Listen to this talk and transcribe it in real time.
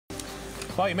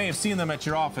Well, you may have seen them at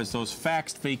your office, those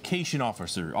Faxed vacation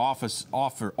offers,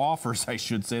 I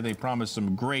should say. They promise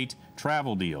some great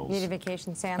travel deals. Need a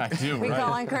vacation, Sam? I do, We right?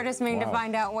 call on Kurtis Ming to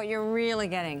find out what you're really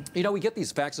getting. You know, we get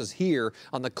these faxes here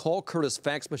on the Call Kurtis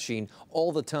fax machine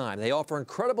all the time. They offer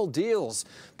incredible deals,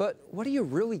 but what do you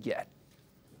really get?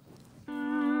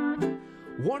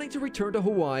 Wanting to return to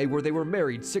Hawaii, where they were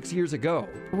married 6 years ago.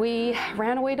 We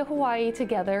ran away to Hawaii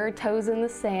together, toes in the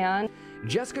sand.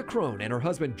 Jessica Crone and her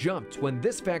husband jumped when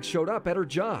this fax showed up at her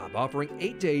job, offering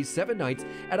 8 days, 7 nights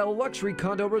at a luxury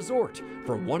condo resort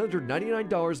for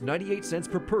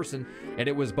 $199.98 per person, and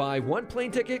it was buy one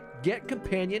plane ticket, get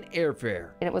companion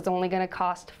airfare. And it was only going to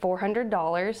cost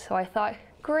 $400, so I thought,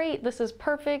 great, this is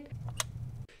perfect.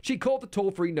 She called the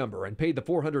toll-free number and paid the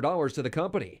 $400 to the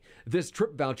company. This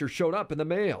trip voucher showed up in the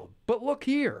mail. But look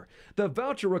here, the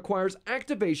voucher requires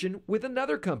activation with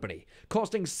another company,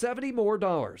 costing $70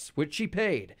 more, which she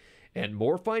paid. And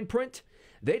more fine print,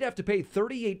 they'd have to pay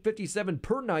 $38.57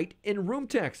 per night in room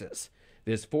taxes.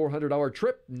 This $400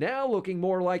 trip now looking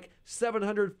more like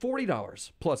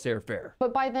 $740 plus airfare.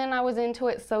 But by then I was into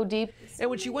it so deep. And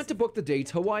when she went to book the dates,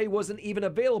 Hawaii wasn't even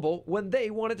available when they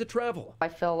wanted to travel. I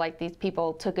feel like these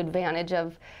people took advantage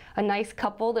of a nice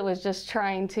couple that was just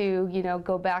trying to,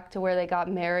 go back to where they got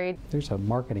married. There's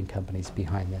marketing companies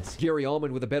behind this. Gary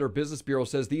Allman with the Better Business Bureau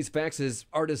says these faxes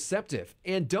are deceptive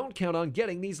and don't count on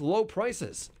getting these low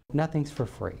prices. Nothing's for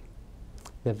free.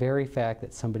 The very fact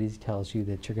that somebody tells you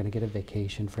that you're going to get a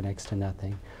vacation for next to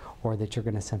nothing, or that you're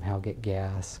going to somehow get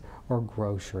gas or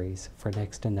groceries for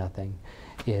next to nothing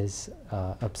is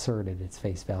absurd at its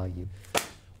face value.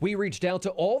 We reached out to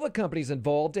all the companies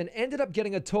involved and ended up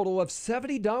getting a total of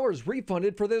 $70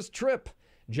 refunded for this trip.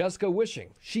 Jessica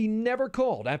wishing she never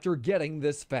called after getting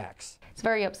this fax. It's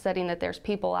very upsetting that there's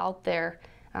people out there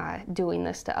doing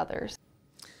this to others.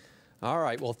 All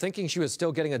right, well, thinking she was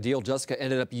still getting a deal, Jessica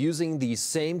ended up using these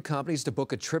same companies to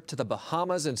book a trip to the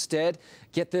Bahamas instead.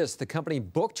 Get this, the company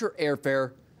booked her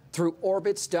airfare through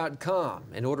Orbitz.com.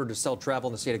 In order to sell travel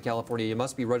in the state of California, you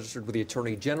must be registered with the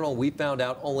Attorney General. We found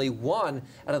out only one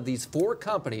out of these 4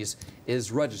 companies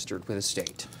is registered with the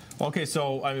state. Okay,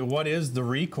 so what is the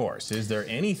recourse? Is there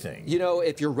anything? You know,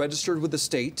 if you're registered with the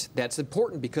state, that's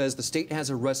important because the state has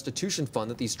a restitution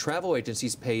fund that these travel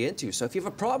agencies pay into. So if you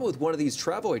have a problem with one of these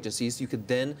travel agencies, you could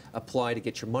then apply to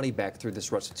get your money back through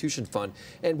this restitution fund.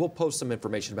 And we'll post some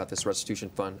information about this restitution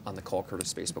fund on the Call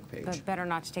Kurtis Facebook page. But better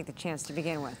not to take the chance to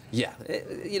begin with. Yeah,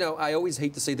 you know, I always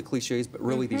hate to say the cliches, but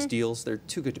really these deals, they're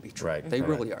too good to be true. Right. They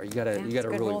really are. You gotta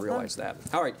really realize that.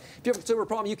 All right, if you have a consumer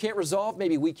problem you can't resolve,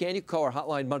 maybe we can. You can call our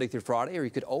hotline Monday through Friday, or you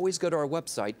could always go to our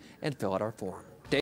website and fill out our form.